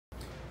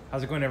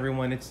How's it going,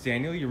 everyone? It's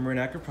Daniel, your Marin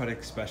Acura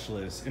product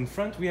specialist. In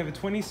front, we have a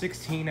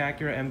 2016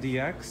 Acura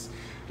MDX.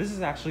 This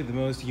is actually the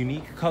most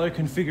unique color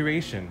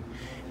configuration.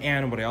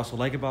 And what I also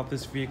like about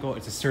this vehicle,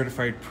 it's a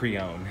certified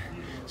pre-owned.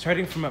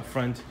 Starting from up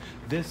front,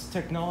 this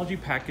technology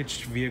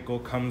packaged vehicle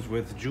comes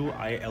with dual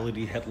eye LED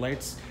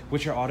headlights,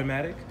 which are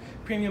automatic,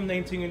 premium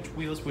 19-inch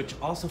wheels, which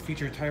also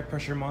feature tire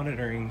pressure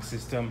monitoring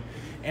system,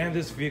 and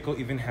this vehicle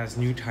even has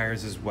new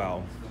tires as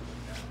well.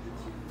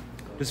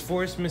 This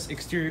forest mist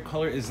exterior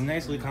color is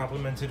nicely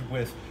complemented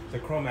with the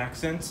chrome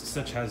accents,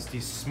 such as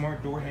these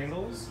smart door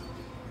handles.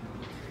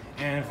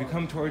 And if we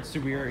come towards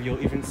the rear,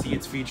 you'll even see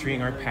it's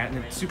featuring our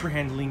patented super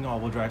handling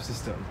all-wheel drive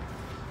system.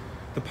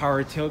 The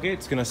power tailgate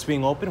is going to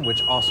swing open,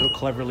 which also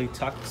cleverly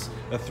tucks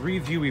a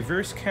 3-view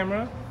reverse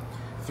camera,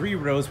 3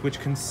 rows which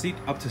can seat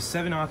up to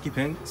 7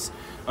 occupants,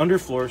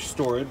 underfloor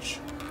storage,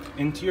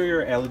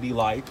 interior LED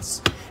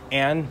lights,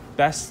 and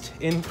best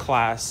in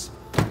class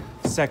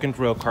second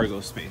row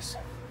cargo space.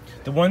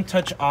 The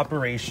one-touch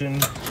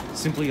operation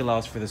simply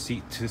allows for the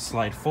seat to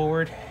slide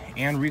forward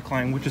and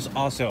recline, which is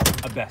also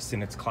a best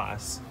in its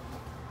class.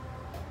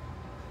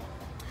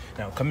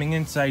 Now, coming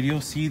inside, you'll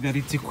see that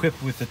it's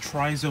equipped with a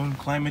tri-zone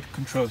climate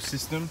control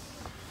system,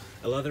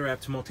 a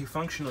leather-wrapped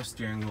multifunctional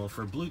steering wheel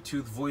for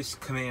Bluetooth voice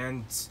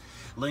commands,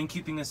 lane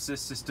keeping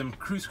assist system,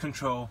 cruise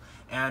control,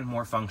 and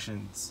more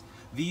functions.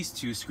 These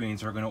 2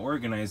 screens are going to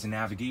organize the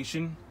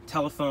navigation,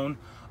 telephone,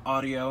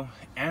 audio,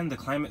 and the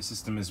climate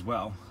system as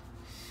well.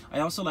 I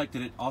also like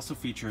that it also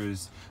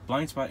features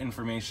blind spot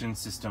information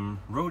system,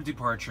 road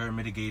departure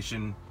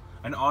mitigation,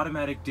 an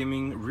automatic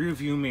dimming rear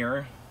view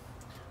mirror,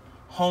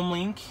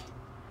 HomeLink,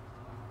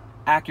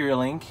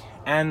 AcuraLink,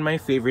 and my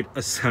favorite,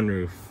 a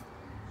sunroof.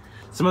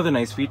 Some of the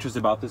nice features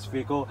about this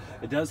vehicle,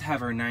 it does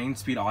have our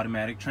 9-speed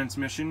automatic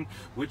transmission,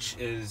 which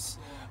is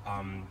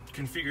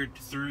configured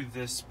through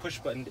this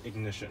push-button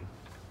ignition.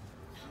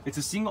 It's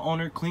a single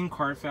owner, clean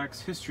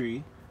CarFax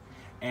history,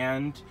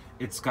 and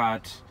it's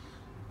got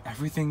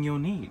everything you'll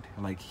need,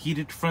 like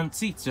heated front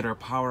seats that are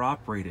power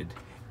operated,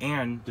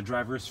 and the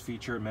driver's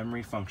feature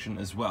memory function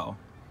as well.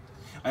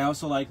 I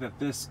also like that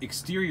this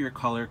exterior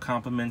color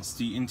complements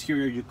the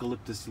interior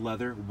eucalyptus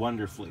leather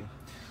wonderfully.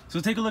 So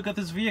take a look at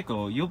this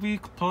vehicle. You'll be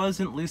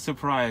pleasantly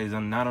surprised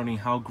on not only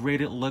how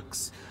great it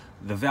looks,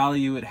 the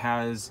value it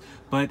has,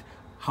 but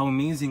how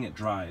amazing it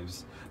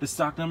drives. The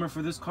stock number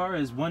for this car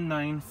is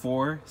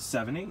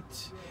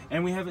 19478,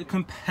 and we have it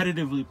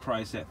competitively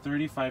priced at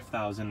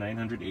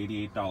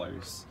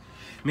 $35,988.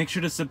 Make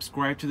sure to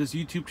subscribe to this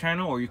YouTube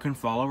channel, or you can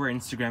follow our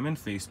Instagram and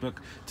Facebook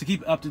to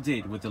keep up to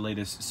date with the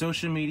latest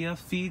social media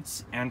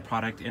feeds and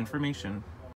product information.